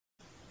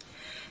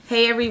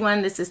Hey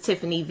everyone, this is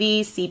Tiffany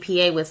V,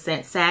 CPA with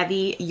Sense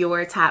Savvy,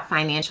 your top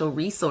financial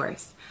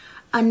resource.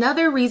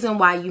 Another reason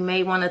why you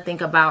may want to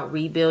think about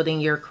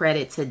rebuilding your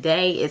credit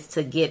today is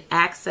to get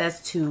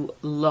access to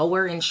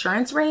lower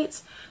insurance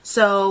rates.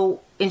 So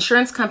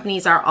insurance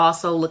companies are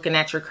also looking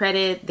at your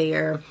credit.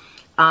 They're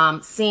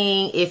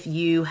seeing if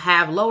you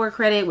have lower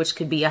credit, which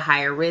could be a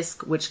higher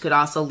risk, which could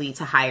also lead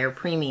to higher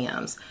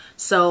premiums.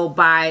 So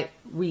by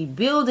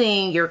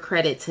rebuilding your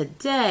credit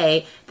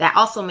today, that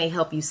also may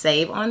help you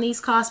save on these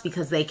costs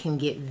because they can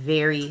get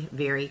very,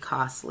 very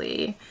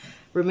costly.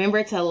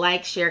 Remember to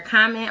like, share,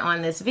 comment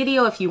on this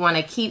video if you want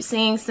to keep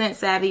seeing Sense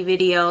Savvy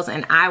videos,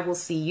 and I will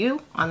see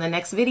you on the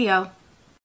next video.